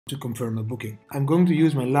to confirm a booking. I'm going to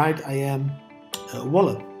use my LightIM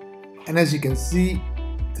wallet. And as you can see,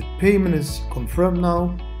 the payment is confirmed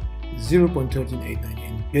now, 0.1389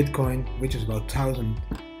 in Bitcoin, which is about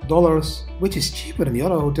 $1,000, which is cheaper than the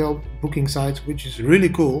other hotel booking sites, which is really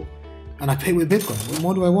cool. And I pay with Bitcoin. What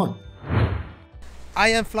more do I want? I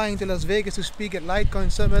am flying to Las Vegas to speak at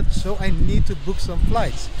Litecoin Summit, so I need to book some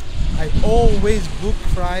flights. I always book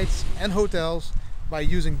flights and hotels by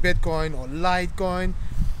using Bitcoin or Litecoin,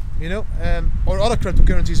 you know, or other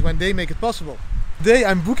cryptocurrencies when they make it possible. Today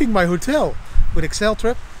I'm booking my hotel with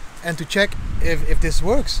Acceltrip, and to check if this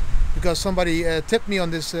works, because somebody tipped me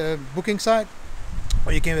on this booking site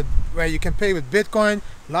where you can pay with Bitcoin,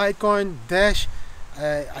 Litecoin, Dash,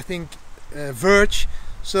 I think Verge.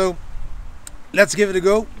 So let's give it a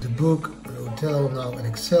go. To book a hotel now at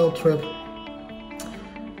Acceltrip,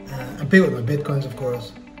 and pay with my Bitcoins, of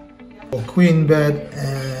course. For queen bed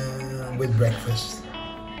and with breakfast.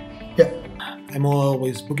 Yeah, I'm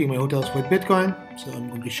always booking my hotels with Bitcoin, so I'm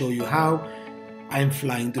going to show you how. I'm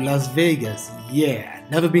flying to Las Vegas. Yeah,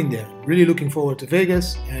 never been there. Really looking forward to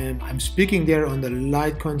Vegas, and I'm speaking there on the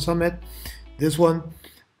Litecoin Summit. This one,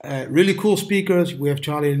 really cool speakers. We have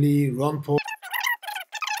Charlie Lee, Ron Paul.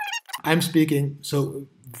 I'm speaking, so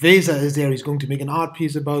Vesa is there. He's going to make an art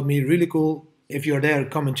piece about me. Really cool. If you're there,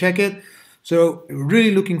 come and check it. So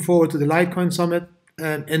really looking forward to the Litecoin Summit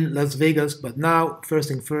in Las Vegas. But now, first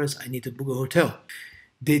thing first, I need to book a hotel.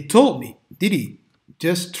 They told me, Didi,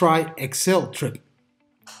 just try Acceltrip.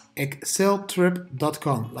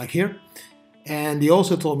 Acceltrip.com, like here. And they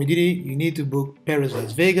also told me, Didi, you need to book Paris,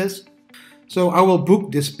 Las Vegas. So I will book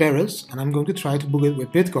this Paris, and I'm going to try to book it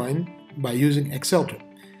with Bitcoin by using Acceltrip.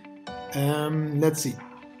 Let's see.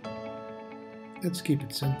 Let's keep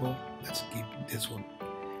it simple. Let's keep this one.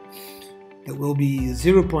 It will be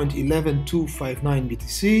 0.11259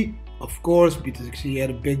 BTC. Of course, BTC had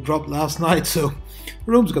a big drop last night, so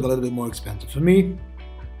rooms got a little bit more expensive for me.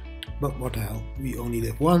 But what the hell, we only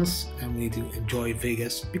live once and we need to enjoy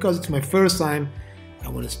Vegas. Because it's my first time, I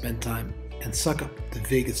want to spend time and suck up the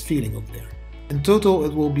Vegas feeling over there. In total,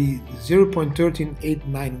 it will be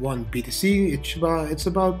 0.13891 BTC. It's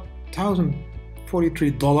about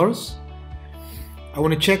 $1,043. I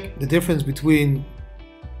want to check the difference between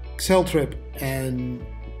Acceltrip and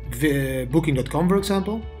Booking.com, for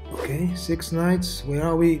example. Okay, 6 nights. Where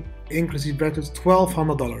are we? Inclusive breakfast,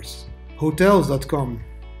 $1,200. Hotels.com,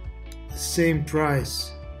 same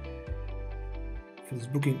price. For this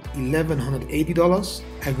booking, $1,180.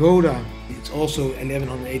 Agoda, it's also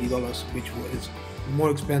 $1,180, which is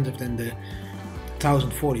more expensive than the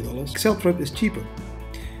 $1,040. Acceltrip is cheaper.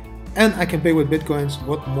 And I can pay with Bitcoins.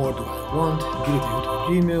 What more do I want? Give it to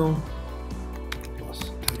Gmail. Plus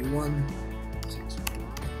 31.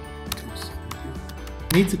 272.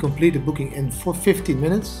 Need to complete the booking in 15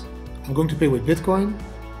 minutes. I'm going to pay with Bitcoin.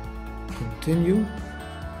 Continue.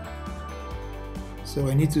 So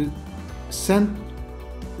I need to send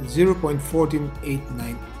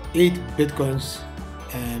 0.14898 Bitcoins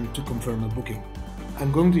to confirm a booking.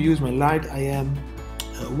 I'm going to use my LightIM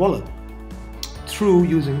wallet through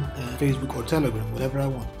using Facebook or Telegram, whatever I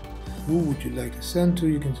want. Who would you like to send to?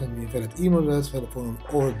 You can send me a valid email address, valid phone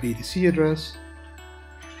or a BTC address.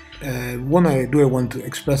 I want to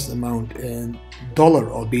express the amount in dollar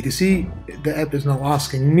or BTC. The app is now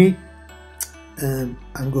asking me, and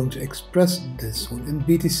I'm going to express this one in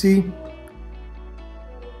BTC.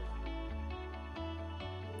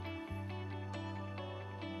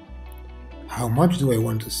 How much do I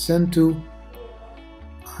want to send to?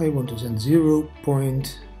 I want to send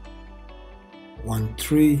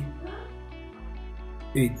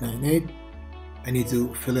 0.13898. I need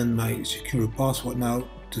to fill in my secure password now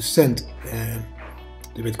to send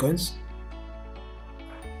the Bitcoins.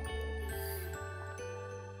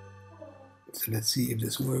 So let's see if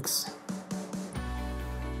this works.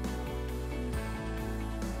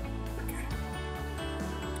 Okay.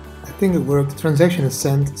 I think it worked. Transaction is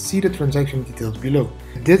sent. See the transaction details below.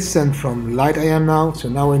 It did send from LightIM now, so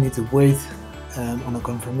now I need to wait on a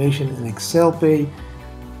confirmation in Excel Pay.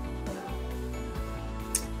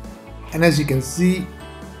 And as you can see,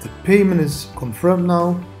 the payment is confirmed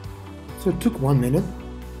now. So it took 1 minute,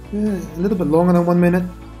 a little bit longer than 1 minute,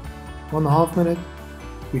 1.5 minutes.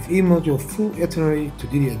 We've emailed your full itinerary to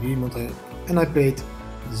Didi@gmail.com, and I paid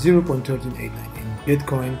 0.1389 in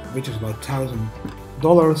Bitcoin, which is about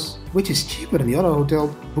 $1,000, which is cheaper than the other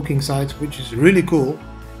hotel booking sites, which is really cool.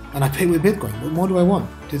 And I pay with Bitcoin. What more do I want?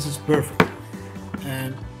 This is perfect.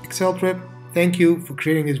 And Acceltrip, thank you for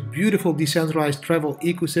creating this beautiful decentralized travel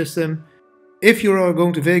ecosystem. If you are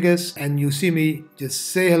going to Vegas and you see me,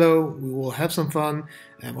 just say hello. We will have some fun.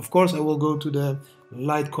 Of course, I will go to the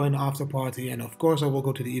Litecoin after party, and of course I will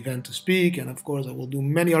go to the event to speak, and of course I will do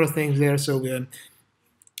many other things there. So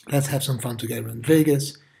let's have some fun together in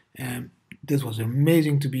Vegas. This was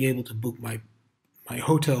amazing to be able to book my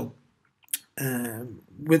hotel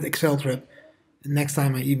with Excel trip. And next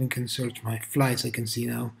time I even can search my flights, I can see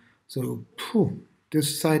now. So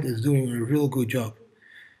this site is doing a real good job.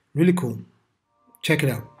 Really cool. Check it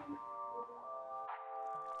out.